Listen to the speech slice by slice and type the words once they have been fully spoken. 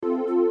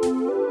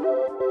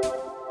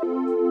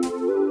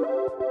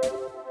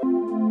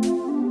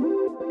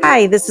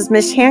Hi, this is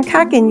Mish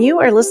Hancock, and you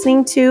are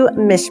listening to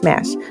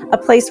Mishmash, a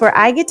place where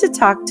I get to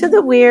talk to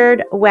the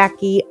weird,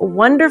 wacky,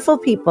 wonderful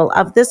people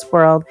of this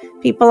world,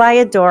 people I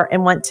adore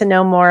and want to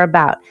know more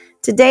about.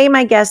 Today,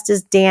 my guest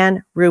is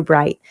Dan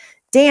Rubright.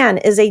 Dan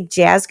is a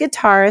jazz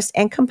guitarist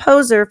and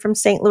composer from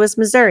St. Louis,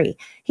 Missouri.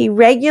 He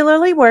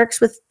regularly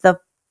works with the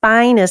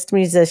finest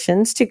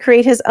musicians to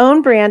create his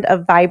own brand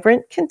of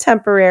vibrant,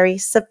 contemporary,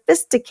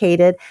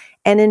 sophisticated,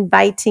 and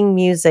inviting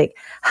music.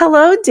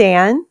 Hello,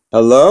 Dan.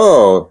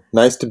 Hello.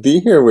 Nice to be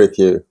here with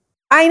you.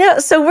 I know.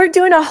 So we're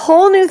doing a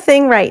whole new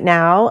thing right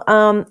now.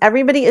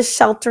 Everybody is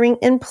sheltering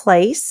in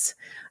place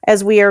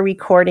as we are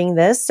recording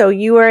this. So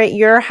you are at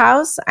your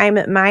house. I'm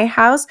at my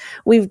house.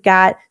 We've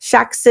got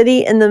Shock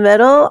City in the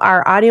middle.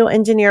 Our audio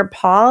engineer,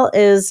 Paul,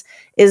 is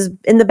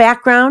in the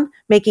background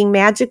making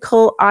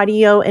magical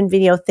audio and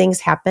video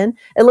things happen.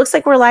 It looks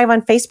like we're live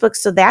on Facebook,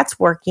 so that's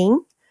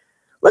working.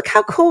 Look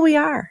how cool we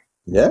are.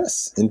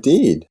 Yes,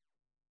 indeed.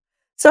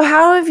 So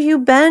how have you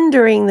been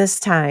during this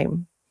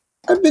time?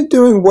 I've been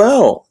doing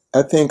well.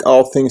 I think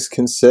all things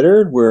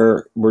considered,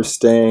 we're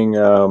staying,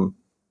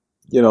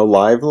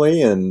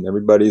 lively, and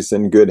everybody's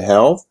in good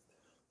health.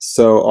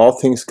 So all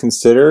things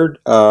considered,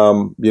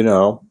 pretty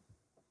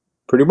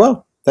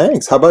well.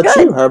 Thanks. How about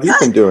you? How have you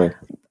been doing?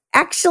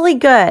 Actually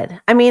good.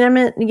 I mean, I'm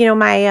in,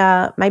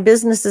 my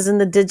business is in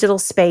the digital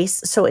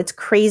space, so it's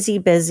crazy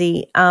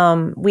busy.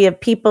 We have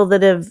people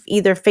that have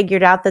either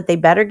figured out that they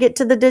better get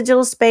to the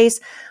digital space,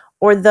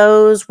 or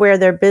those where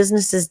their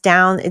business is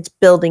down. It's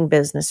building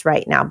business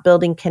right now,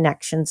 building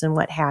connections and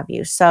what have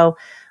you. So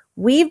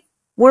we're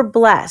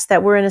blessed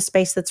that we're in a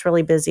space that's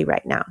really busy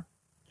right now.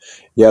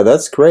 Yeah,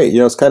 that's great.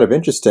 It's kind of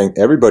interesting.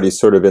 Everybody's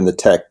sort of in the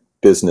tech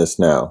business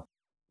now.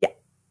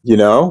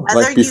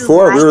 Like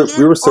before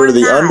we were sort of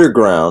the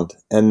underground,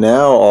 and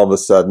now all of a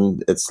sudden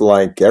it's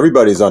like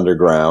everybody's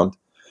underground.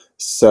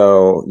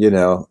 So,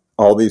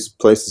 all these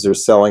places are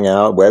selling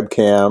out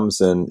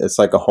webcams, and it's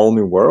like a whole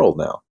new world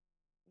now.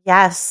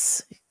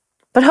 Yes.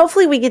 But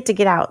hopefully we get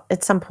out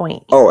at some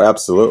point. Oh,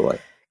 absolutely.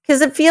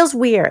 Because it feels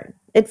weird.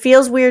 It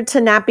feels weird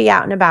to not be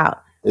out and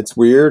about. It's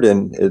weird,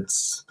 and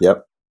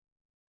yep.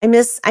 I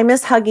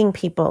miss hugging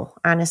people,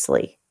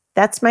 honestly.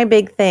 That's my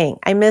big thing.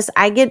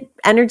 I get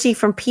energy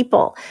from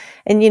people,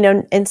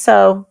 and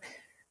so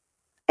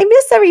I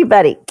miss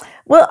everybody.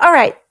 Well, all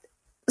right.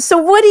 So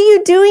what are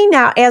you doing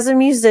now as a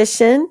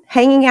musician?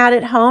 Hanging out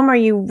at home? Are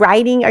you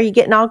writing? Are you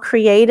getting all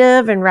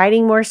creative and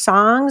writing more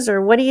songs,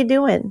 or what are you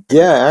doing?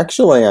 Yeah,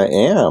 actually I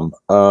am.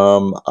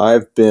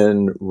 I've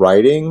been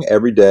writing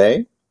every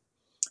day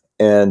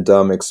and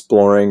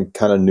exploring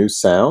kind of new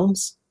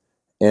sounds.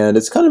 And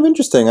it's kind of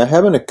interesting. I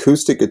have an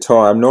acoustic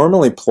guitar. I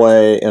normally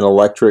play an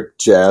electric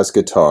jazz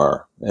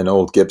guitar, an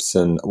old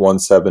Gibson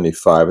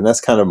 175, and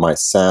that's kind of my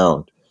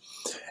sound.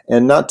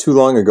 And not too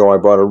long ago, I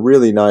bought a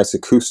really nice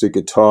acoustic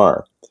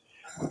guitar.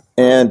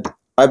 And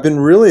I've been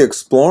really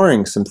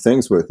exploring some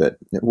things with it.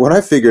 What I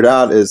figured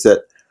out is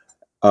that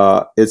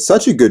it's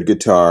such a good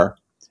guitar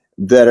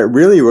that it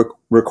really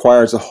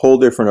requires a whole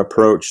different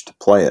approach to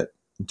play it,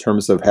 in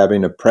terms of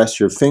having to press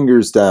your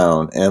fingers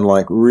down and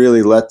like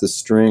really let the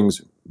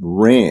strings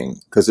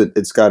ring, because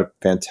it's got a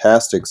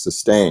fantastic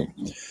sustain.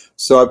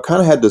 So I've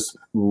kind of had to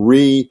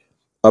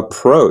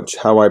reapproach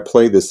how I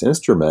play this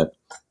instrument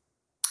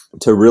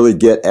to really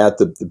get at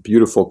the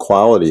beautiful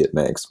quality it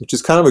makes, which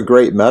is kind of a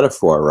great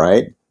metaphor,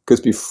 right?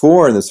 Because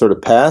before, in the sort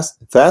of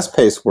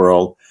fast-paced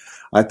world,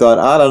 I thought,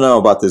 I don't know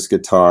about this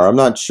guitar. I'm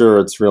not sure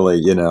it's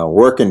really,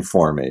 working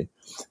for me.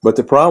 But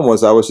the problem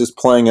was I was just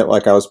playing it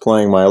like I was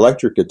playing my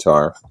electric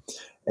guitar,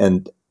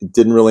 and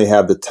didn't really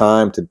have the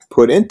time to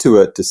put into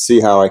it to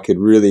see how I could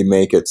really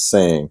make it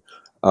sing.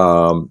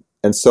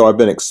 And so I've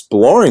been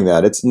exploring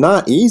that. It's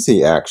not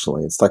easy,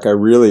 actually. It's like I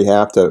really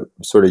have to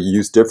sort of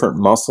use different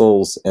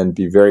muscles and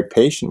be very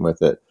patient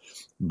with it.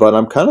 But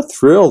I'm kind of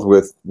thrilled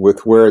with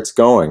where it's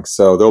going.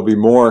 So there'll be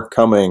more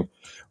coming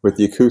with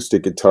the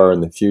acoustic guitar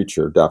in the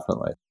future,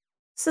 definitely.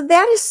 So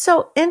that is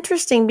so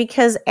interesting,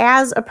 because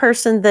as a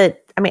person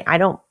I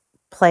don't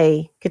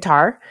play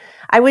guitar,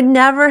 I would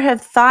never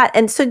have thought.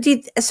 And so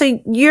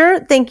you're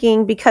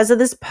thinking, because of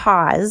this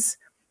pause,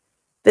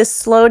 this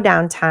slow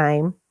down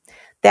time,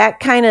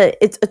 that kind of,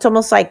 it's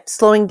almost like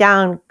slowing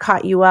down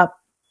caught you up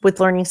with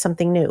learning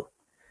something new.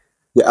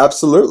 Yeah,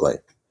 absolutely.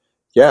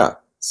 Yeah.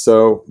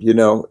 So, you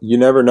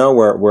never know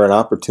where an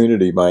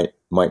opportunity might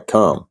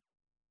come.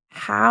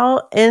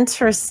 How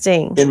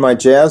interesting. In my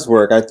jazz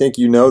work, I think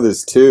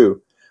this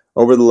too.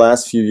 Over the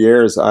last few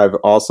years, I've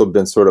also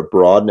been sort of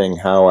broadening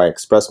how I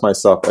express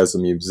myself as a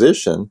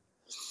musician.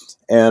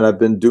 And I've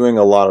been doing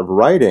a lot of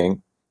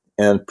writing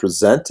and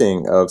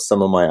presenting of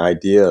some of my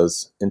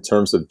ideas in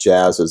terms of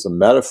jazz as a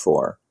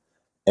metaphor,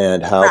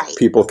 and how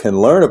people can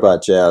learn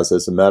about jazz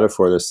as a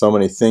metaphor. There's so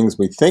many things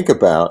we think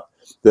about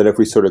that if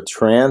we sort of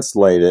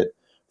translate it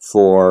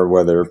for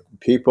whether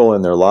people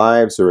in their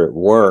lives or at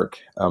work,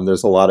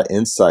 there's a lot of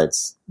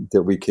insights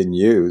that we can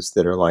use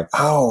that are like,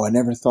 oh, I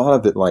never thought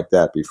of it like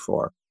that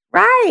before.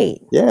 Right.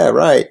 Yeah,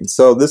 right.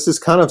 So this is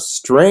kind of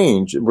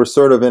strange. We're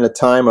sort of in a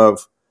time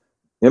of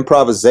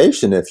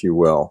improvisation, if you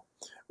will,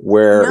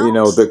 where,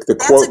 No, the that's a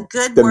quote,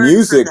 good the word for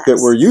music that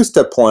this. we're used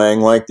to playing,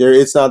 like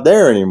it's not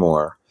there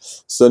anymore.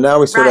 So now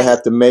we sort of Right.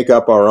 have to make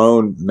up our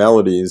own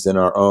melodies and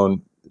our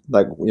own,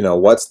 like,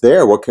 what's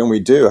there? What can we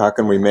do? How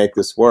can we make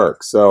this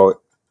work? So it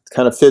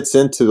kind of fits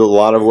into a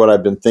lot of what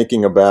I've been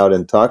thinking about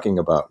and talking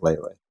about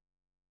lately.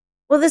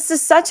 Well, this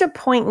is such a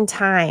point in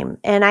time,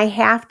 and I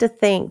have to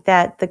think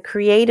that the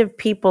creative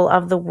people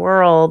of the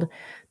world,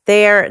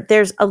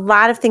 there's a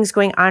lot of things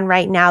going on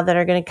right now that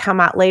are going to come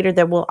out later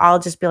that we'll all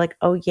just be like,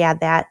 oh yeah,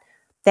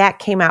 that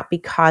came out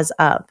because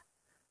of,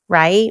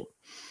 right?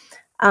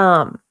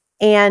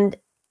 And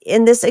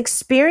in this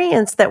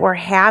experience that we're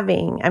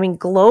having, I mean,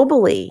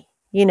 globally,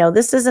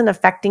 this isn't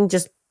affecting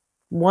just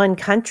one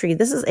country.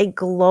 This is a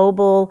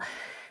global,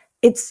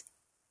 it's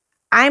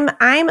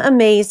I'm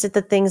amazed at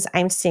the things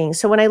I'm seeing.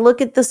 So when I look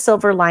at the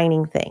silver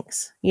lining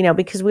things,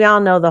 because we all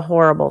know the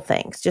horrible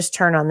things, just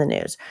turn on the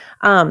news.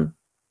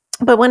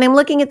 But when I'm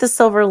looking at the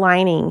silver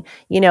lining,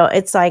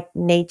 it's like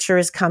nature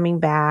is coming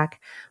back.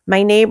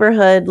 My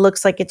neighborhood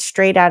looks like it's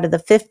straight out of the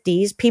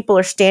 50s. People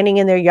are standing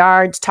in their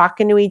yards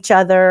talking to each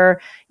other.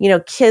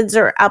 Kids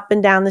are up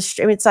and down the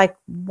street. It's like,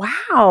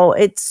 wow,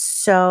 it's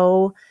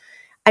so.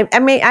 I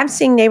mean, I'm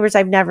seeing neighbors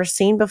I've never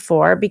seen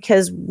before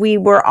because we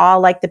were all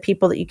like the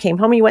people that you came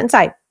home and you went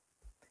inside.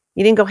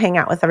 You didn't go hang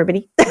out with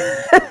everybody,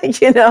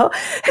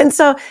 And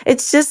so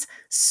it's just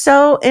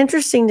so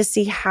interesting to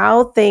see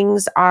how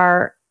things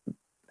are,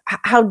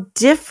 how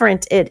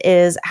different it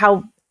is,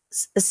 how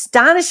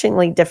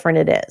astonishingly different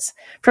it is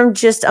from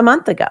just a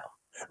month ago.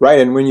 Right.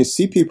 And when you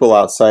see people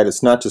outside,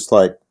 it's not just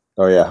like,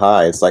 oh yeah,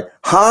 hi. It's like,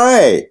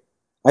 hi,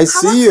 I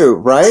see you,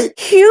 right?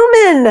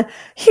 Human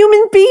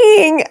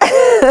being.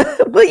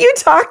 Will you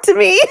talk to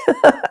me?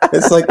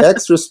 It's like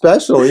extra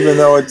special, even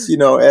though it's,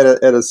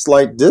 at a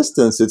slight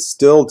distance, it's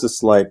still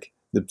just like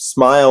the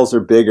smiles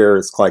are bigger.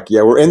 It's like,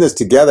 yeah, we're in this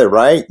together,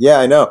 right? Yeah,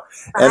 I know.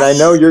 Right. And I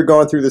know you're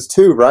going through this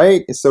too,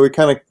 right? So we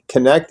kind of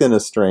connect in a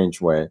strange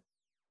way.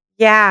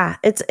 Yeah,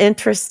 it's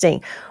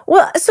interesting.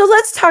 Well, so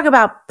let's talk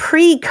about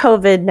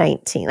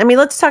pre-COVID-19. I mean,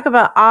 let's talk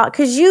about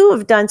because you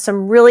have done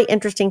some really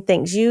interesting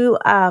things. You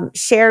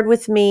shared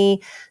with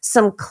me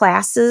some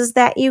classes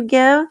that you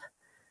give.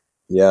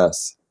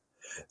 Yes.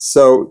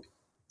 So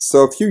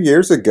a few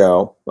years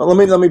ago, well, let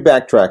me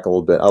backtrack a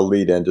little bit. I'll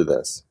lead into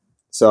this.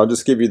 So I'll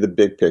just give you the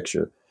big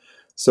picture.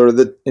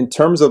 In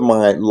terms of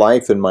my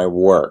life and my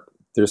work,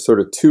 there's sort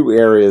of two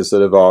areas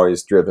that have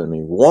always driven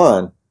me.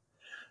 One,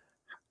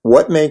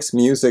 what makes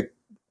music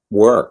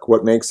work?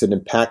 What makes it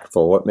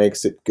impactful? What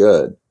makes it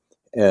good?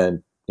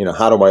 And,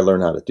 how do I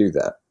learn how to do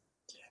that?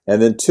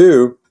 And then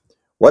two,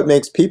 what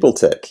makes people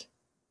tick?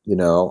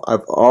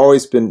 I've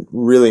always been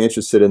really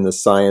interested in the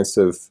science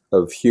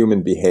of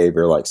human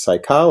behavior, like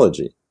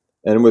psychology.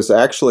 And it was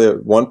actually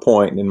at one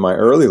point in my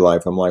early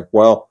life, I'm like,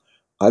 well,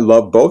 I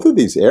love both of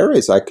these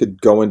areas. I could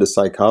go into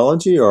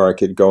psychology or I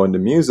could go into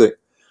music.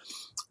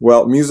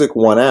 Well, music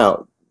won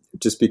out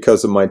just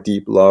because of my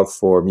deep love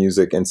for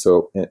music and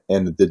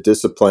the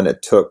discipline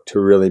it took to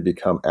really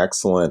become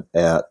excellent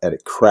at a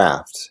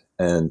craft.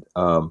 And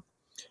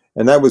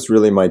that was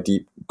really my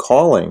deep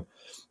calling.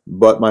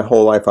 But my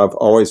whole life, I've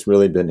always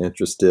really been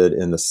interested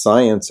in the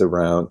science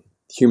around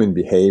human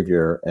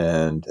behavior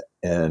and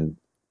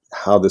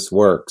how this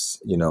works,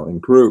 in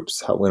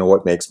groups,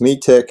 what makes me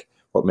tick,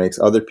 what makes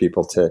other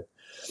people tick.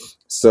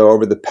 So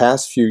over the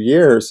past few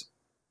years,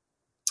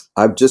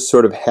 I've just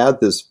sort of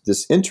had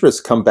this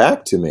interest come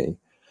back to me.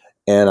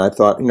 And I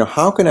thought,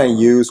 how can I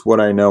use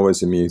what I know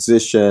as a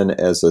musician,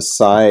 as a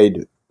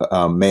side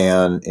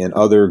man in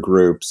other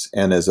groups,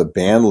 and as a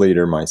band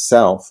leader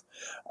myself?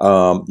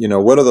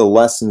 What are the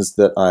lessons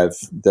that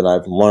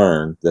I've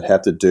learned that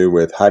have to do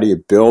with how do you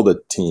build a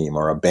team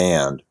or a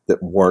band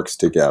that works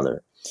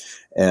together?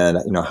 And,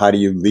 how do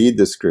you lead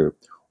this group?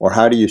 Or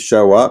how do you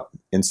show up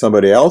in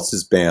somebody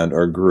else's band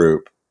or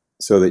group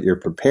so that you're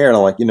prepared?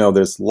 I'm like,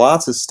 there's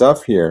lots of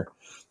stuff here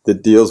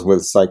that deals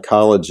with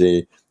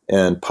psychology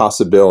and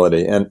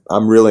possibility. And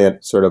I'm really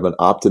sort of an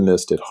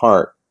optimist at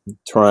heart,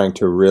 trying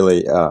to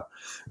really, to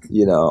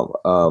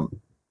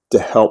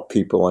help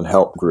people and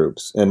help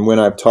groups. And when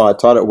I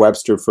taught at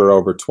Webster for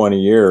over 20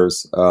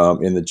 years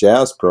in the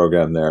jazz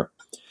program there.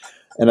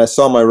 And I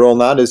saw my role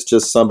not as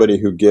just somebody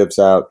who gives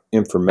out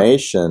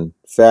information,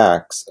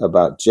 facts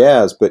about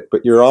jazz, but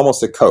you're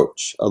almost a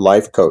coach, a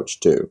life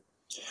coach too.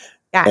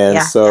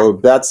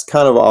 That's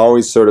kind of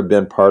always sort of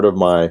been part of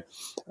my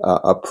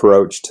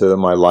approach to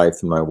my life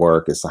and my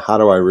work is how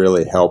do I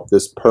really help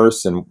this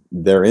person,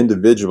 their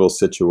individual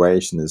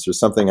situation? Is there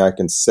something I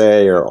can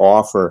say or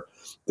offer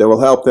that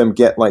will help them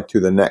get like to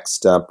the next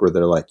step where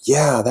they're like,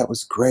 yeah, that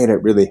was great.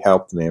 It really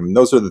helped me. I mean,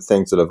 those are the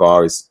things that have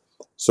always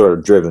sort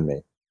of driven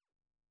me.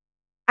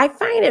 I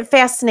find it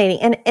fascinating.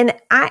 And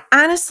I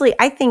honestly,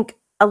 I think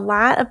a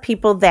lot of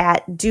people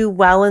that do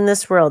well in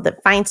this world,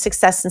 that find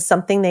success in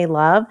something they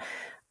love,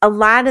 a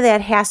lot of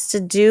that has to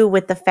do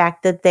with the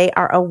fact that they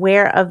are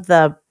aware of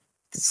the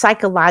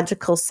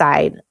psychological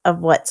side of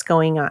what's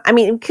going on. I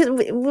mean, because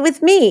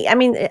with me, I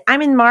mean,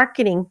 I'm in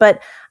marketing,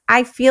 but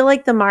I feel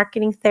like the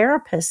marketing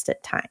therapist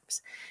at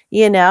times,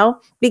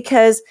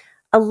 because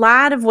a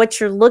lot of what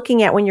you're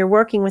looking at when you're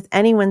working with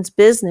anyone's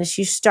business,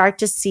 you start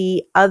to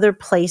see other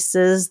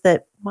places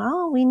that,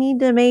 well, we need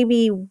to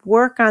maybe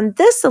work on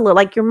this a little.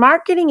 Like your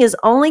marketing is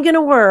only going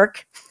to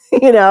work,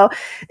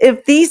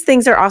 if these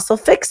things are also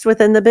fixed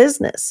within the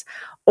business.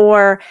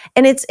 And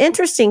it's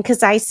interesting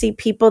because I see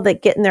people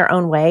that get in their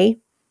own way.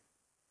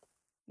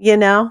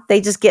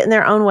 They just get in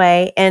their own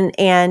way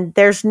and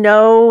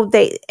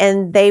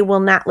they will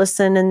not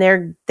listen,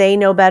 and they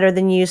know better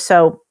than you.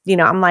 So,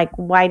 I'm like,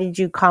 why did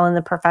you call in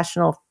the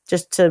professional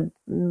just to,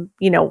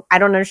 I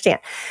don't understand.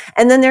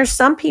 And then there's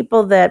some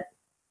people that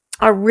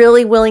are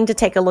really willing to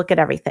take a look at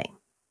everything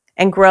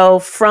and grow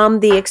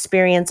from the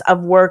experience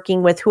of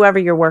working with whoever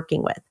you're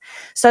working with.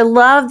 So I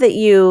love that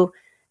you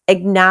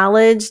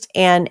acknowledged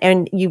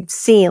and you've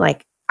seen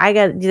like,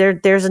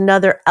 there's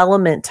another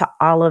element to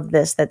all of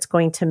this that's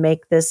going to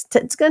make this,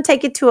 it's going to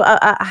take it to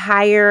a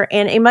higher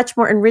and a much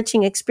more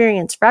enriching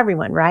experience for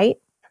everyone, right?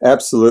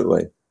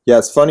 Absolutely. Yeah,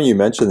 it's funny you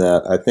mentioned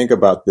that. I think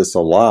about this a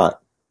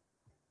lot,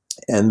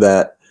 and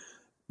that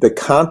the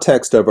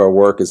context of our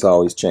work is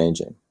always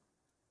changing.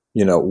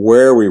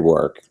 Where we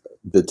work,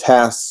 the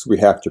tasks we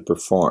have to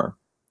perform.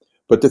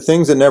 But the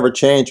things that never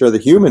change are the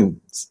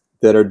humans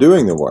that are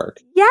doing the work.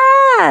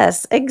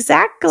 Yes,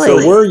 exactly.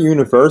 So we're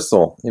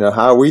universal,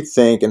 how we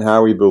think and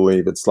how we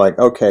believe. It's like,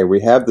 okay, we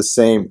have the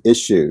same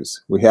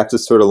issues. We have to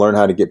sort of learn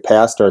how to get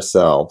past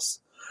ourselves,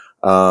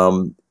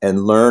 and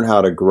learn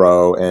how to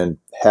grow and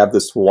have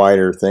this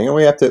wider thing. And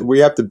we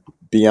have to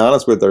be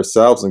honest with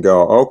ourselves and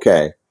go,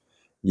 okay,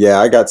 yeah,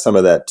 I got some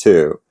of that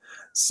too.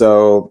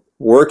 So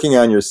working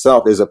on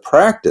yourself is a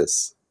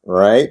practice,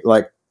 right?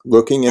 Like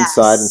looking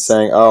inside and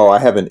saying, oh, I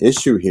have an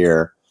issue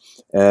here.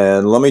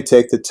 And let me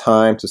take the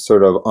time to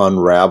sort of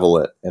unravel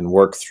it and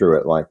work through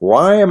it. Like,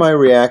 why am I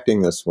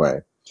reacting this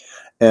way?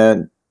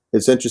 And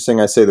it's interesting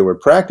I say the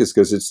word practice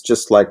because it's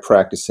just like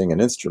practicing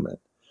an instrument,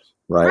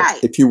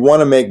 right? If you want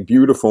to make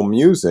beautiful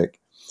music,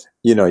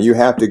 you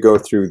have to go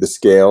through the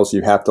scales.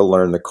 You have to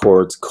learn the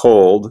chords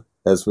cold,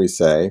 as we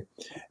say.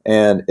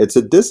 And it's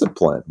a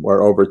discipline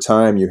where over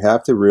time you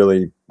have to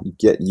really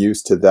get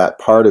used to that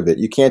part of it.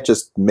 You can't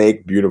just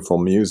make beautiful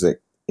music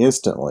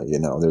instantly.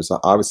 There's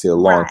obviously a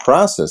long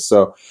process.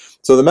 So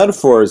the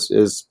metaphor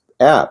is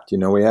apt.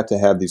 We have to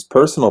have these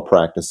personal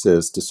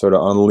practices to sort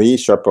of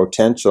unleash our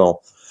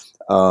potential,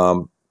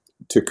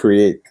 to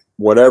create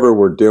whatever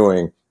we're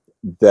doing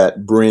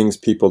that brings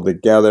people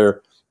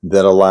together,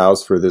 that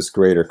allows for this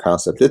greater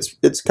concept.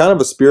 It's kind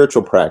of a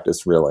spiritual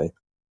practice, really.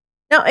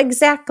 No,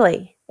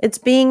 exactly. It's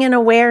being in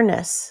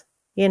awareness.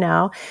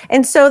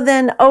 And so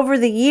then over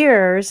the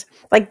years,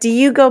 like, do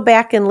you go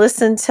back and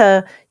listen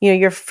to,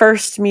 your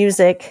first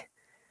music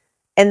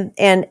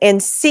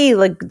and see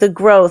like the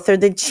growth or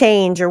the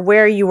change or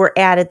where you were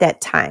at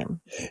that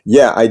time?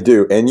 Yeah, I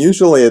do. And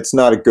usually it's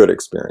not a good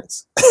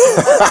experience. But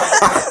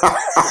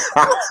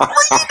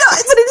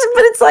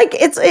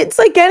it's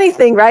like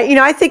anything, right?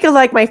 I think of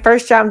like my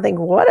first job and think,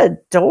 what a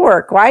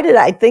dork. Why did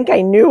I think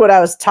I knew what I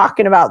was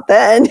talking about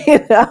then?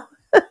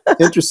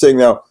 Interesting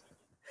though.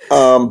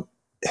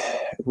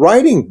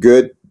 Writing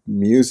good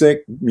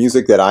music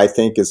that I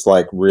think is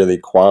like really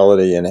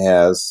quality and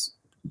has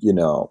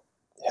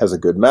a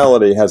good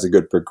melody, has a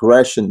good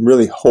progression,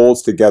 really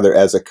holds together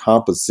as a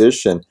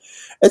composition.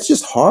 It's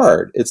just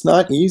hard. It's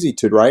not easy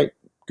to write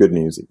good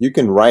music. You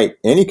can write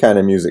any kind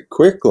of music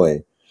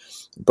quickly,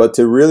 but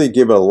to really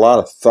give it a lot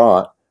of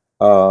thought,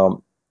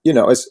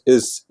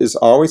 is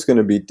always going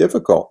to be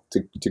difficult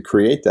to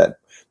create that.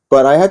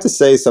 But I have to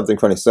say something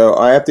funny. So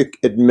I have to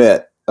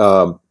admit,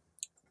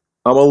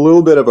 I'm a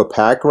little bit of a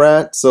pack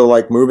rat. So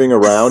like moving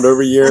around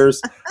over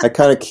years, I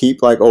kind of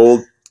keep like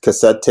old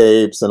cassette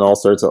tapes and all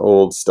sorts of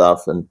old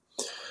stuff. And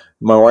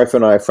my wife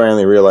and I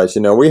finally realized,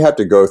 we have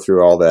to go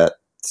through all that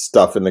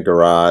stuff in the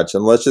garage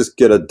and let's just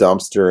get a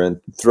dumpster and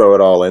throw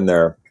it all in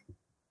there.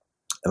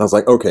 And I was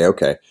like,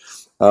 okay.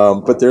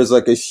 But there's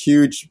like a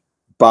huge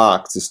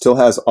box. It still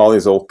has all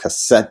these old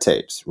cassette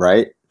tapes,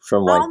 right?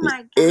 From like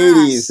the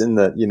 80s and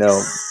the,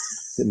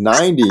 the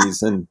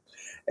 90s.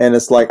 And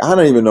it's like, I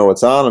don't even know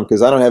what's on them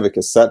because I don't have a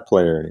cassette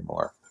player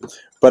anymore.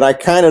 But I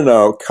kind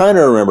of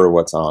remember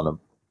what's on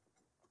them.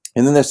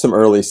 And then there's some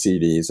early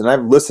CDs. And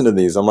I've listened to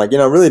these. I'm like,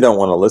 I really don't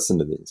want to listen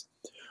to these.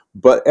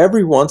 But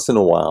every once in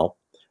a while,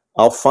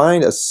 I'll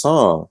find a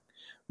song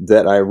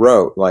that I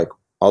wrote like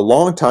a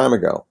long time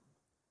ago.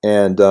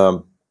 And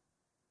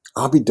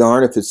I'll be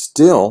darned if it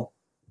still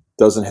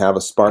doesn't have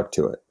a spark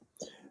to it.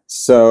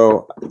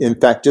 So, in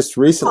fact, just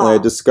recently I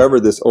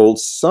discovered this old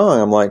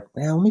song. I'm like,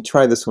 man, let me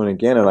try this one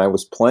again. And I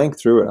was playing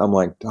through it. I'm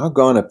like,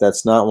 doggone if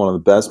that's not one of the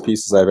best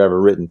pieces I've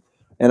ever written.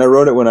 And I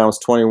wrote it when I was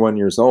 21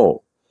 years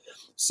old.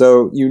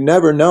 So you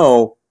never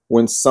know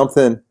when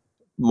something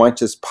might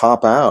just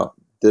pop out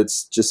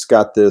that's just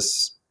got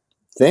this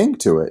thing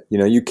to it.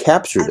 You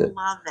captured it.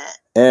 I love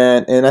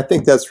it. And I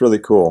think that's really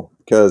cool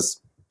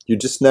because you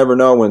just never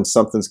know when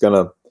something's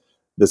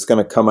that's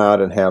gonna come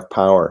out and have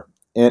power.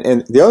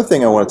 And the other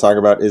thing I want to talk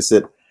about is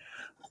that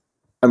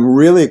I'm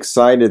really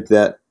excited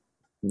that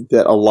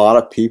a lot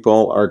of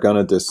people are going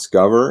to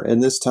discover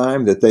in this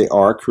time that they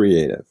are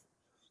creative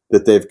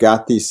that they've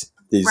got these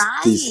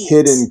Right.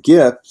 hidden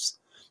gifts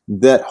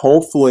that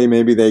hopefully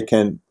maybe they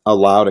can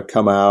allow to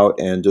come out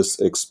and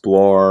just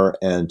explore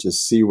and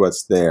just see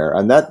what's there.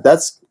 And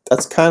that's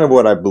kind of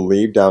what I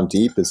believe down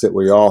deep, is that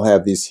we all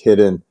have these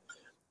hidden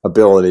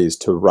abilities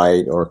to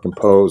write or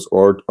compose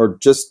or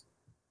just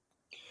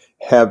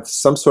have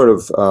some sort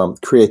of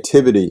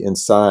creativity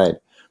inside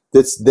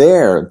that's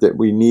there, that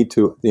we need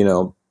to,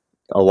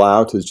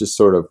 allow to just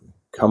sort of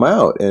come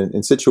out. And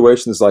in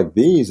situations like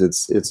these,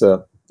 it's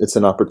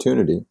an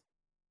opportunity.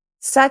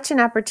 Such an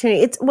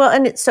opportunity.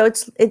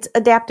 It's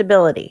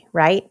adaptability,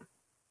 right?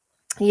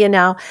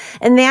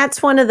 And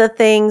that's one of the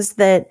things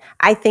that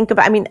I think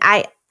about. I mean,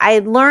 I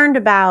had learned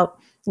about,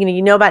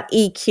 about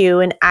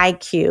EQ and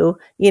IQ,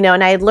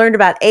 and I had learned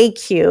about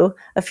AQ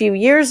a few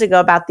years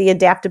ago about the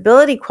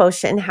adaptability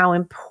quotient and how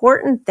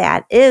important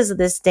that is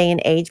this day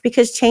and age,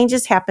 because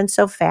changes happen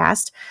so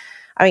fast.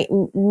 I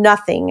mean,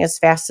 nothing as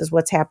fast as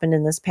what's happened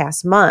in this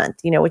past month,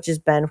 which has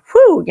been,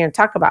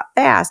 talk about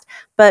fast.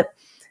 But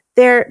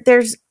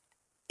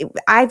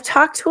I've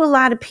talked to a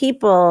lot of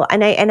people,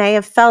 and I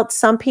have felt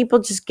some people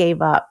just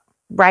gave up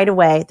right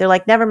away. They're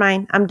like, never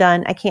mind, I'm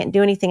done. I can't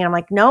do anything. And I'm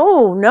like,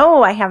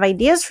 no, I have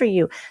ideas for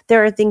you.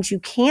 There are things you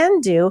can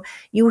do.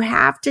 You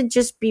have to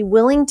just be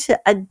willing to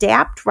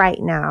adapt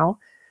right now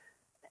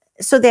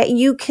so that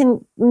you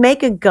can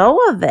make a go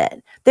of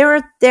it.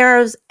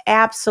 There's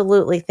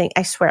absolutely things.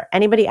 I swear,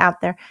 anybody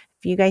out there,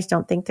 if you guys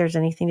don't think there's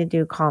anything to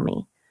do, call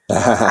me.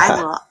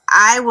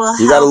 I will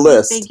You got a help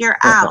list. you figure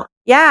out.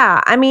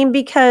 Yeah, I mean,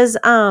 because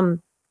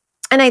and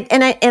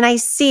I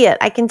see it.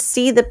 I can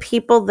see the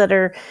people that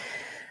are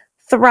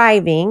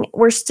thriving.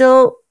 We're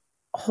still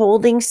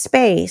holding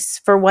space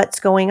for what's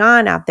going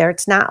on out there.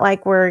 It's not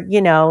like we're,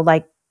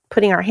 like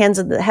putting our heads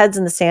in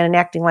the sand and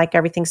acting like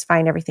everything's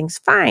fine. Everything's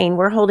fine.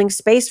 We're holding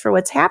space for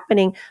what's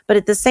happening, but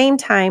at the same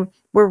time,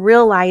 we're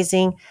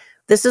realizing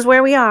this is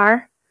where we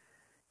are.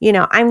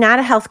 I'm not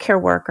a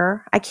healthcare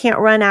worker. I can't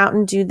run out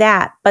and do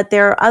that, but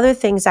there are other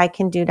things I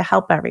can do to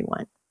help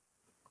everyone.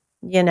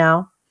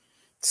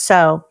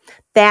 So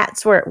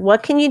that's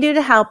what can you do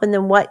to help? And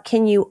then what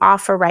can you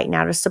offer right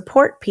now to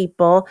support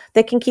people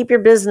that can keep your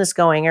business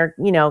going, or,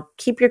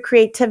 keep your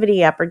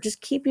creativity up, or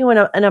just keep you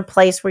in a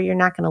place where you're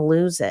not going to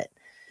lose it.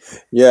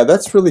 Yeah,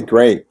 that's really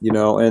great.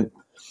 And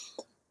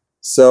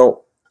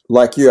so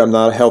like you, I'm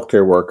not a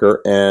healthcare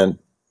worker, and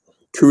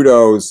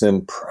kudos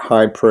and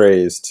high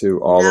praise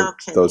to all of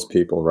those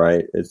people,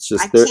 right? It's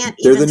just, they're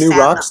the new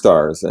rock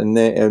stars, and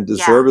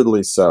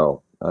deservedly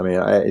so. I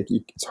mean,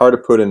 it's hard to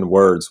put in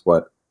words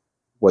what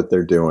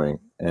they're doing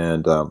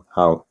and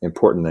how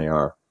important they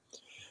are.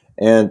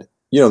 And,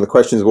 the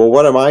question is, well,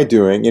 what am I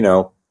doing?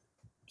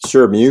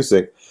 Sure,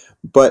 music,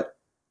 but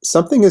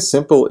something as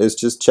simple as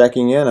just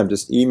checking in. I'm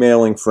just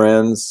emailing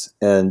friends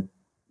and,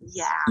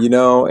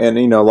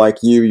 like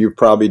you've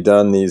probably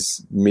done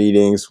these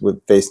meetings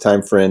with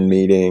FaceTime friend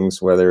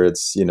meetings, whether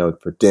it's,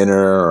 for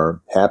dinner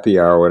or happy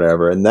hour or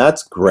whatever. And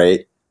that's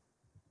great.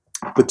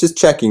 But just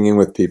checking in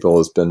with people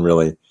has been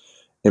really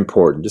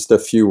important. Just a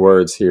few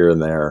words here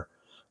and there.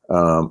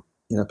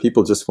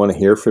 People just want to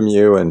hear from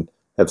you and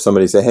have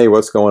somebody say, hey,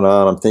 what's going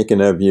on? I'm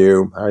thinking of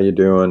you. How are you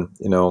doing?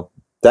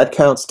 That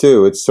counts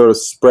too. It's sort of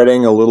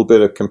spreading a little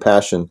bit of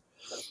compassion,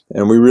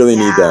 and we really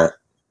need that.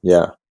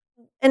 Yeah.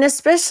 And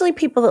especially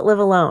people that live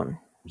alone.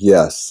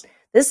 Yes.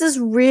 This is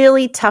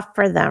really tough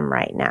for them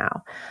right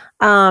now.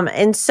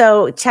 And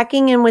so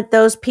checking in with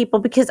those people,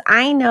 because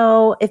I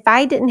know if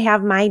I didn't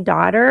have my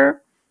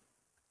daughter,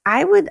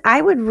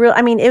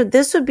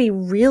 this would be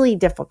really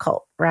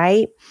difficult,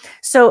 right?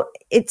 So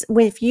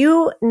if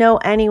you know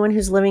anyone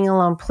who's living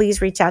alone, please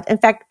reach out. In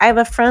fact, I have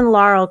a friend,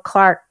 Laurel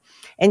Clark,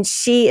 and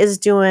she is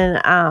doing,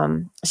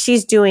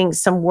 she's doing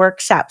some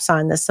workshops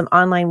on this, some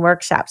online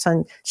workshops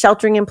on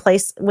sheltering in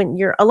place when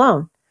you're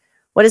alone.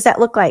 What does that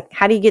look like?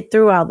 How do you get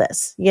through all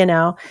this?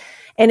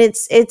 And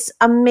it's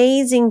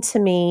amazing to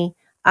me,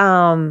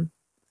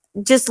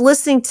 just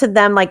listening to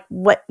them, like,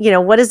 what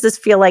does this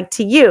feel like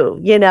to you?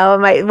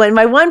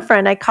 My one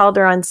friend, I called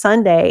her on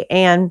Sunday,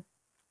 and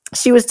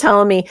she was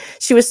telling me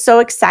she was so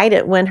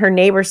excited when her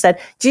neighbor said,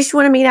 geez, you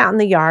want to meet out in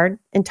the yard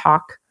and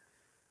talk?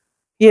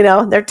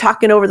 They're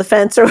talking over the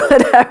fence or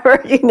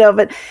whatever,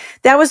 but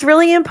that was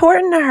really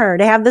important to her,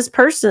 to have this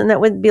person that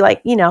would be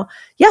like,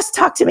 yes,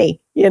 talk to me,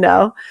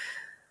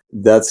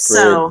 That's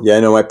great. Yeah,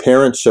 I know my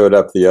parents showed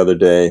up the other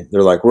day.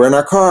 They're like, we're in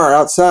our car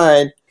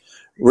outside.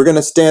 We're going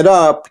to stand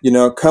up,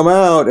 come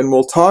out and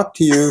we'll talk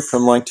to you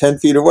from like 10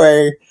 feet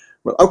away.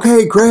 Well,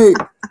 okay, great.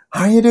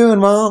 How you doing,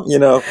 Mom?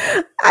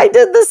 I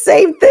did the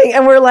same thing.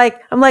 And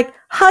I'm like,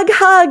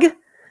 hug.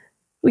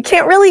 We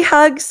can't really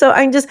hug. So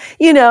I'm just,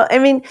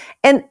 and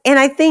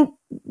I think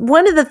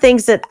one of the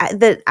things that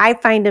I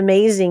find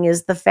amazing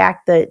is the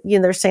fact that,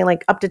 they're saying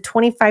like up to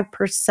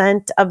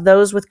 25% of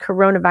those with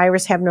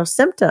coronavirus have no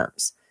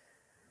symptoms.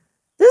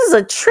 This is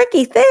a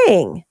tricky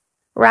thing,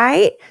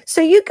 right?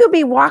 So you could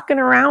be walking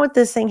around with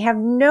this thing, have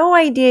no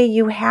idea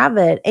you have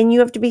it, and you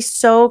have to be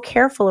so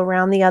careful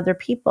around the other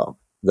people.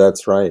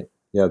 That's right.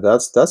 Yeah,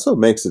 that's what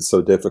makes it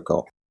so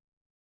difficult.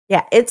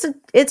 Yeah,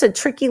 it's a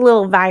tricky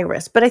little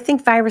virus, but I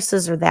think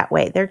viruses are that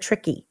way. They're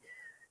tricky.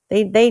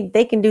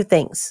 They can do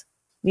things.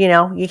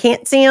 You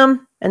can't see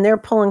them, and they're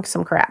pulling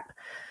some crap.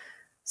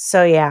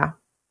 So yeah.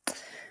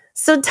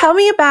 So tell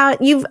me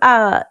about you've.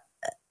 I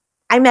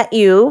met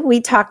you.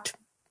 We talked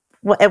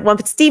at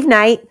one. Steve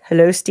Knight.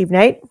 Hello, Steve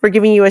Knight. We're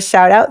giving you a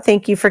shout out.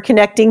 Thank you for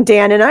connecting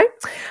Dan and I.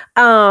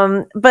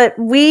 But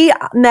we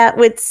met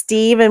with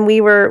Steve, and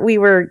you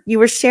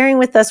were sharing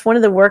with us one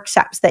of the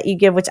workshops that you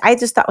give, which I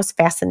just thought was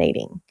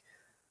fascinating.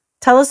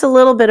 Tell us a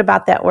little bit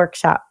about that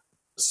workshop.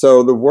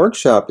 So the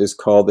workshop is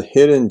called The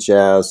Hidden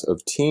Jazz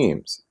of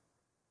Teams.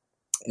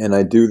 And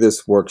I do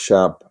this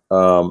workshop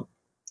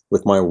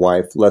with my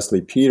wife, Leslie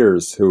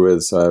Peters, who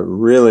is a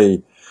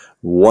really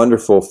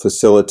wonderful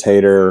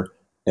facilitator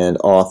and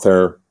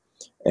author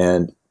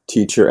and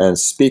teacher and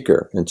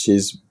speaker. And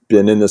she's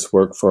been in this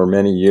work for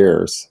many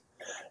years.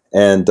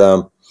 And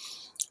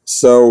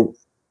so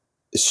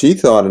she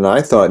thought, and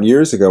I thought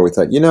years ago, we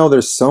thought,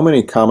 there's so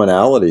many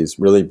commonalities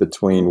really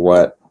between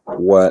what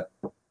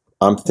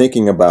I'm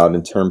thinking about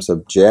in terms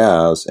of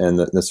jazz and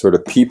the sort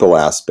of people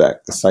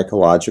aspect, the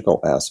psychological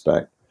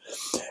aspect.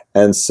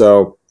 And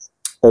so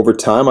over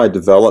time, I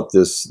developed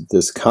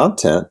this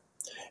content.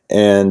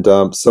 And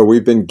so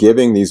we've been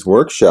giving these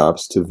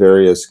workshops to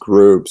various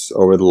groups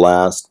over the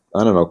last,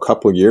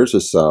 couple of years or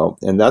so.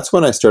 And that's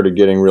when I started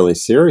getting really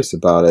serious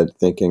about it,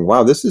 thinking,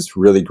 wow, this is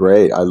really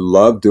great. I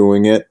love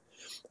doing it.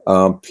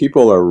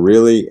 People are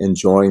really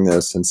enjoying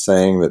this and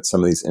saying that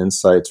some of these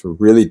insights were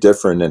really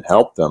different and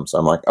helped them. So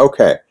I'm like,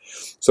 okay,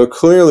 so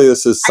clearly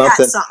this is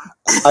something.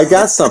 I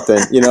got something,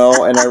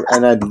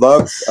 and I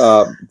love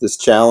this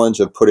challenge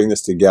of putting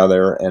this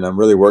together, and I'm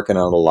really working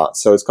on it a lot.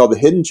 So it's called The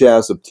Hidden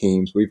Jazz of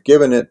Teams. We've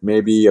given it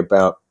maybe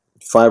about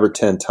 5 or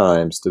 10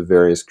 times to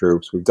various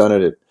groups. We've done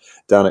it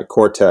down at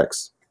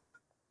Cortex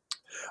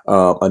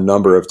a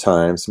number of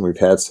times, and we've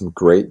had some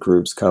great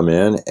groups come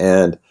in.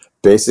 And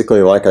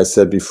basically, like I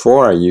said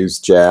before, I use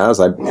jazz.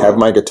 I have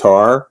my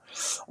guitar,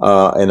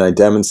 and I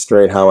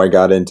demonstrate how I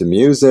got into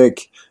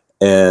music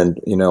and,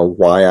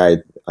 why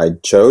I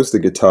chose the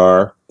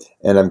guitar.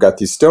 And I've got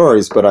these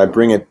stories, but I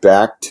bring it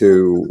back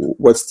to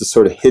what's the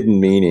sort of hidden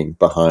meaning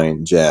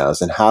behind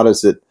jazz, and how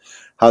does it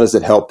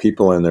help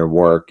people in their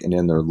work and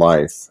in their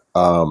life.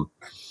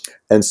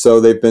 And so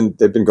they've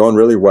been going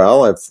really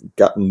well. I've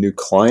gotten new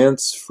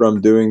clients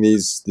from doing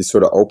these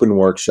sort of open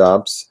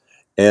workshops,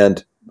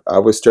 and I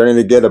was starting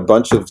to get a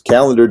bunch of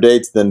calendar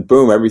dates. Then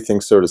boom, everything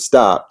sort of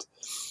stopped.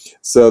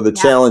 So the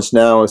challenge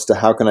now is to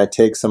how can I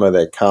take some of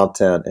that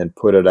content and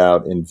put it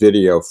out in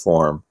video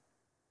form,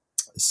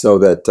 so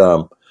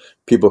that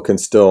people can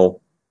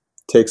still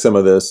take some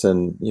of this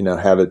and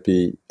have it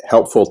be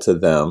helpful to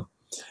them.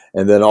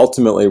 And then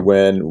ultimately,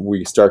 when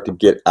we start to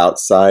get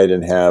outside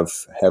and have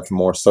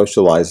more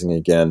socializing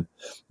again,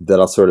 then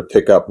I'll sort of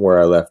pick up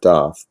where I left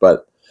off.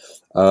 But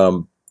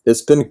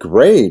it's been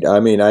great. I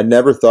mean, I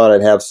never thought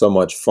I'd have so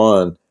much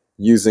fun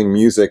using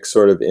music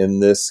sort of in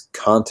this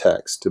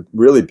context to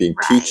really be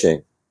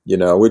teaching,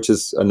 which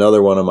is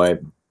another one of my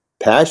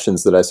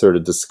passions that I sort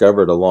of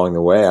discovered along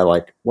the way. I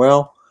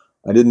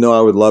didn't know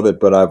I would love it,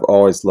 but I've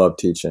always loved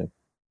teaching.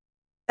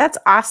 That's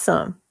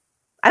awesome.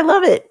 I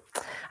love it.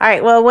 All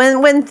right. Well,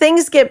 when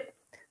things get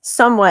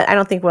somewhat, I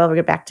don't think we'll ever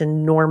get back to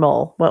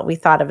normal, what we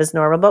thought of as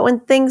normal, but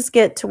when things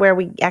get to where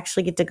we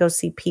actually get to go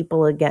see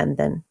people again,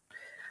 then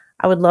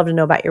I would love to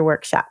know about your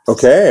workshops.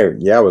 Okay.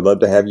 Yeah, I would love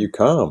to have you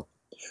come.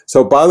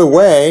 So by the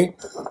way,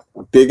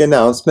 big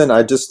announcement.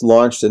 I just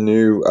launched a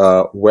new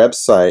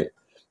website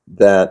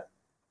that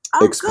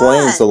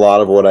explains a lot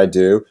of what I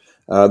do.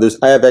 I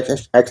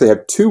actually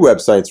have 2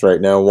 websites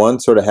right now. One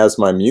sort of has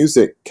my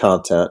music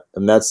content,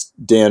 and that's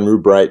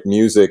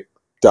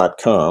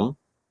danrubrightmusic.com.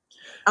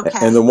 Okay.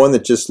 And the one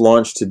that just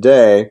launched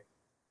today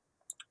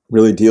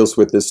really deals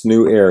with this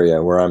new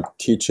area where I'm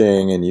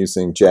teaching and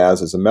using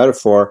jazz as a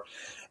metaphor.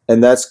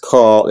 And that's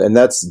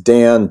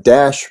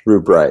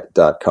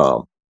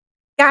dan-rubright.com.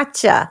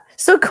 Gotcha.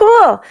 So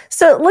cool.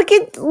 So look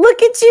at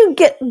you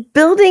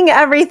building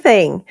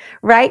everything,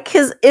 right?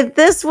 Because if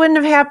this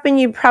wouldn't have happened,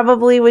 you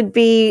probably would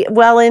be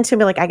well into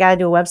me like, I got to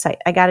do a website.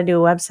 I got to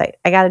do a website.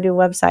 I got to do a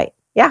website.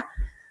 Yeah.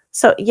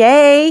 So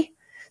yay.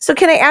 So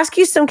can I ask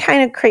you some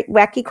kind of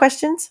wacky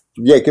questions?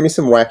 Yeah, give me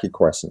some wacky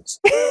questions.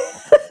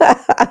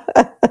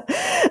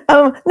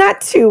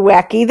 Not too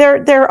wacky.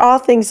 They're all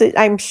things that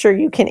I'm sure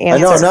you can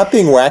answer. I know I'm not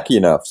being wacky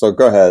enough, so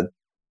go ahead.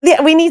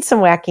 Yeah, we need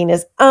some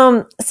wackiness.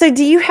 So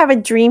do you have a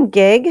dream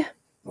gig?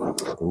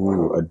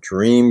 Ooh, a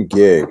dream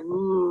gig.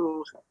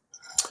 Ooh.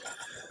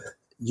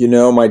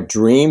 My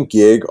dream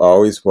gig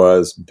always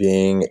was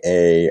being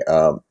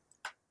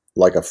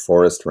like a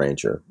forest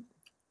ranger,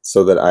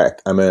 so that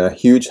I'm a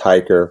huge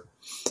hiker,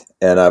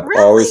 and I've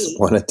always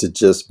wanted to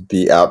just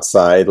be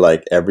outside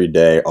like every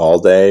day, all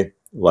day,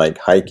 like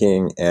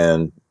hiking,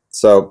 and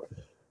so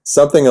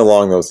something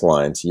along those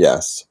lines.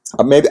 Yes.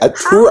 Maybe a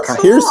tour.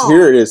 Cool.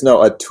 Here it is.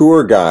 No, a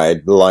tour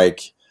guide,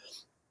 like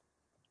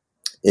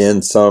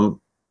in some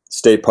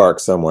state park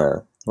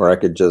somewhere where I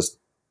could just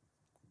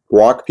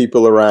walk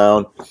people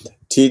around,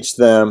 teach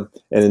them,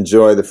 and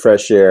enjoy the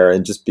fresh air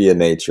and just be in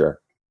nature.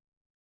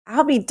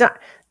 I'll be done.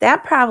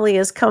 That probably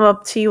has come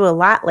up to you a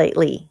lot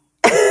lately.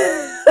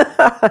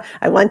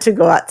 I want to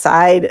go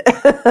outside.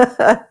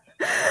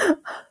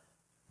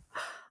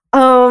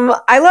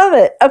 I love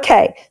it.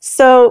 Okay.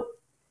 So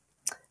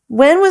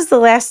when was the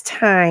last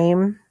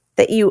time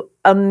that you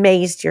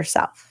amazed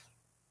yourself?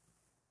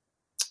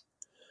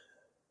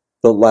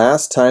 The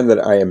last time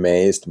that I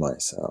amazed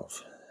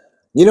myself,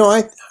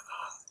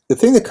 the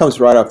thing that comes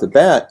right off the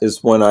bat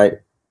is when I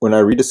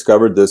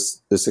rediscovered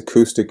this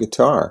acoustic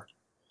guitar,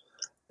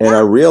 and I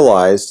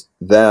realized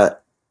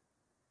that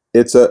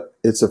it's a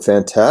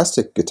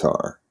fantastic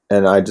guitar,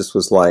 and I just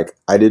was like,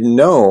 I didn't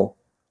know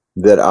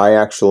that I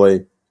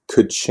actually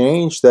could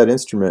change that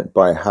instrument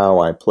by how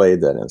I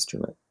played that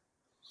instrument.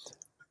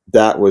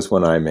 That was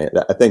when I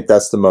think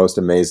that's the most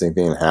amazing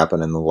thing that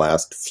happened in the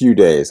last few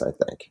days, I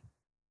think.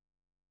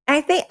 I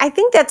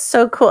think that's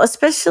so cool,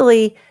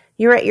 especially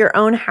you're at your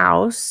own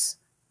house.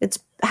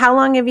 How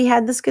long have you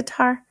had this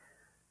guitar?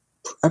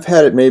 I've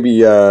had it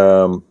maybe, I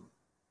don't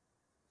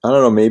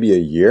know, maybe a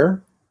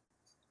year.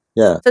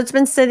 Yeah. So it's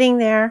been sitting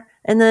there,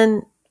 and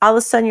then all of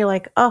a sudden you're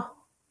like, oh,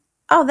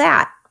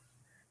 that.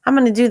 I'm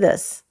going to do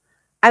this.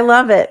 I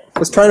love it. I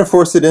was trying to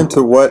force it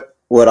into what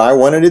I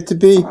wanted it to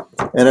be,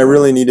 and I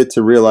really needed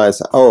to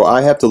realize,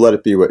 I have to let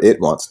it be what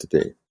it wants to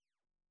be.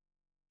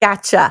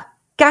 Gotcha.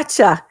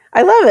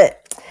 I love it.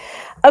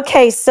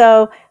 Okay,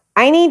 so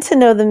I need to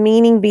know the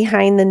meaning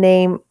behind the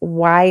name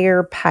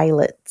Wire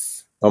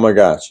Pilots. Oh my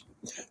gosh.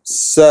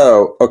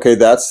 So, okay,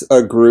 that's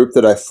a group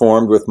that I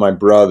formed with my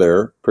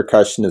brother,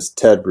 percussionist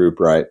Ted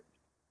Rubright,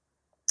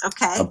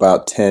 Okay.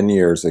 about 10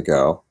 years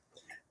ago.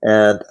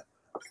 And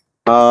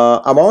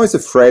I'm always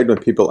afraid when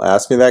people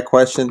ask me that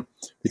question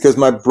because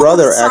my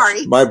brother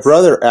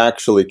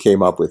actually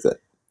came up with it.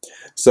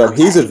 So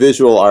he's a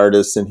visual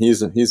artist, and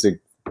he's a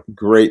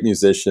great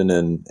musician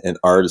and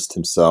artist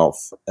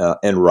himself,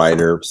 and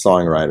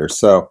songwriter.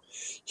 So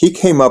he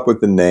came up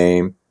with the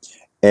name,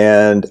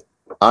 and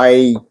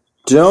I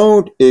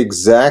don't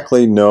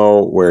exactly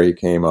know where he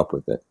came up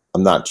with it.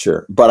 I'm not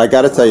sure, but I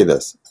got to tell you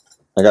this.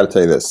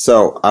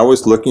 So I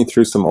was looking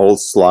through some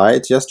old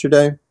slides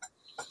yesterday,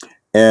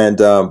 and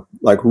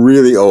like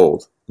really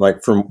old,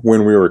 like from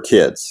when we were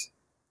kids.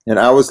 And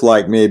I was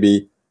like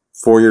maybe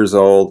 4 years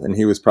old, and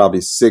he was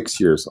probably 6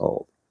 years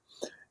old.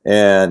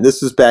 And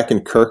this was back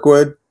in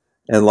Kirkwood,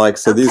 and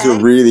these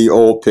are really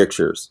old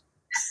pictures.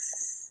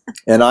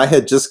 And I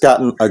had just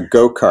gotten a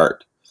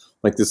go-kart,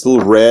 like this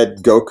little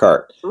red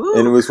go-kart. Ooh,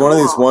 and it was one of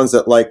these ones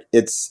that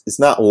it's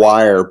not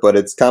wire, but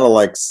it's kind of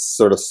like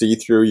sort of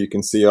see-through. You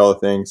can see all the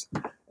things.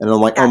 And I'm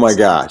like, oh my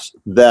gosh,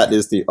 that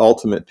is the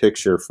ultimate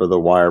picture for the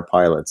Wire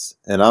Pilots.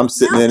 And I'm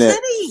sitting in it,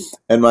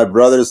 and my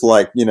brother's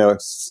like,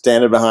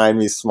 standing behind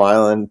me,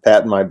 smiling,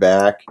 patting my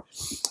back.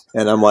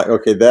 And I'm like,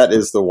 okay, that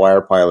is the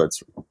Wire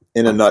Pilots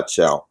in a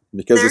nutshell.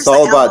 Because it's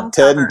all about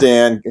Ted and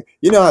Dan.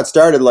 You know how it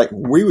started, like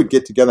we would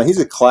get together. He's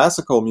a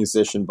classical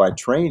musician by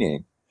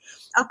training.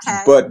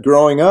 Okay. But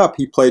growing up,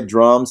 he played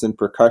drums and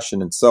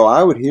percussion. And so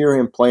I would hear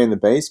him play in the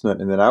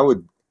basement. And then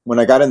when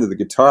I got into the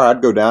guitar,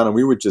 I'd go down and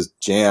we would just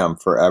jam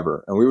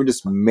forever. And we would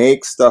just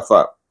make stuff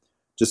up,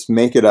 just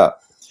make it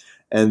up.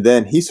 And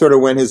then he sort of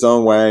went his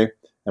own way,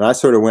 and I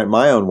sort of went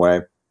my own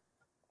way.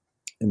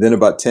 And then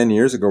about 10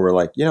 years ago, we're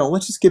like,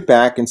 let's just get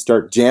back and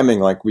start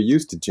jamming like we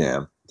used to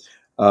jam.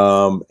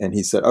 And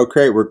he said,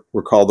 okay,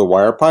 we're called the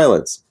Wire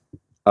Pilots.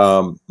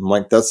 I'm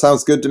like, that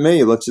sounds good to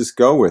me. Let's just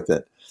go with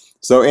it.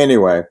 So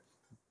anyway,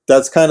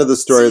 that's kind of the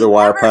story of the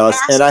Wire Pilots.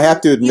 And I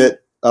have to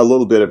admit a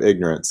little bit of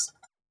ignorance.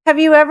 Have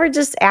you ever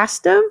just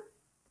asked him?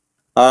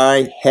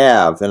 I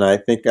have, and I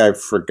think I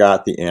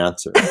forgot the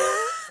answer.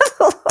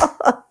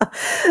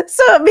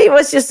 So maybe it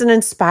was just an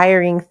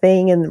inspiring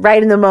thing and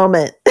right in the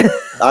moment.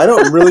 I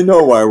don't really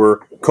know why we're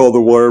called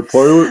the Wire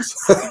Pilots.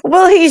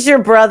 Well, he's your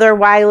brother.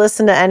 Why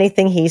listen to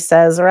anything he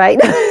says, right?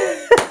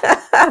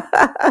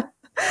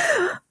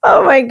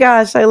 Oh my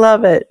gosh, I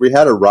love it. We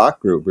had a rock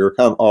group. We were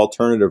kind of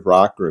alternative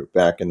rock group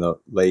back in the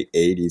late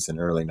 80s and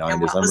early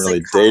 90s. I'm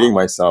really dating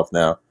myself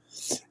now.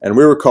 And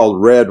we were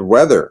called Red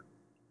Weather.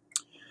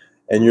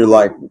 And you're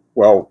like,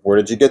 well, where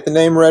did you get the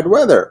name Red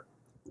Weather?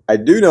 I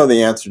do know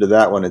the answer to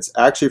that one. It's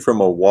actually from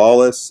a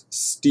Wallace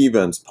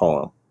Stevens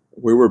poem.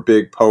 We were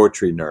big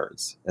poetry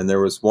nerds. And there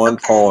was one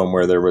poem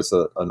where there was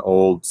an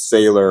old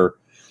sailor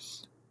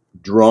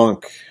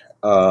drunk,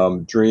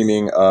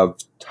 dreaming of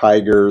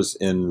tigers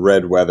in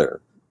red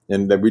weather.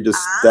 And that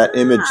that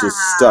image just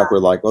stuck. We're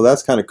like, well,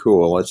 that's kind of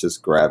cool. Let's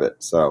just grab it.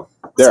 So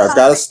there, I've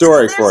got a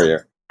story for you.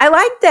 I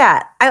like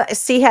that.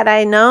 Had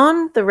I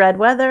known the red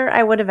weather,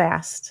 I would have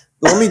asked.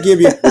 Let me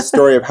give you the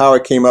story of how I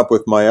came up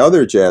with my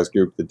other jazz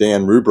group, the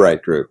Dan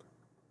Rubright Group.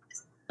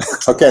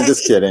 Okay, I'm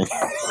just kidding.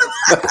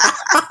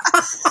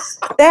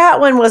 That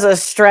one was a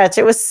stretch.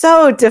 It was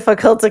so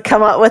difficult to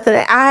come up with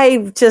it.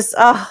 I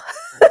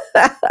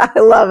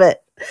love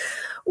it.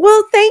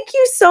 Well, thank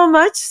you so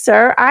much,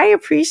 sir. I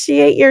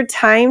appreciate your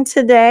time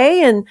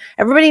today, and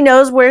everybody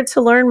knows where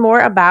to learn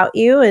more about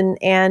you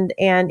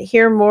and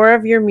hear more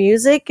of your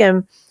music.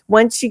 And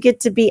once you get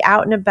to be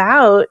out and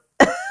about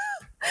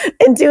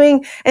and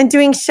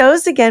doing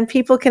shows again,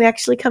 people can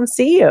actually come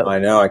see you. I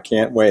know. I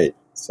can't wait.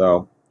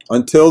 So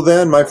until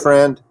then, my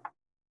friend,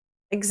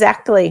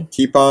 Exactly.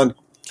 keep on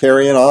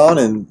carrying on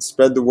and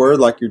spread the word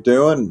like you're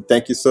doing.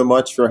 Thank you so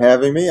much for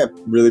having me. I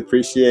really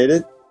appreciate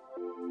it.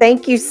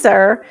 Thank you,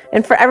 sir.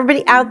 And for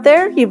everybody out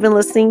there, you've been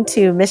listening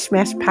to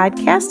Mishmash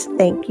Podcast.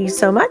 Thank you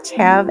so much.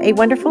 Have a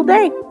wonderful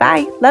day.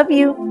 Bye. Love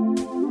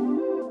you.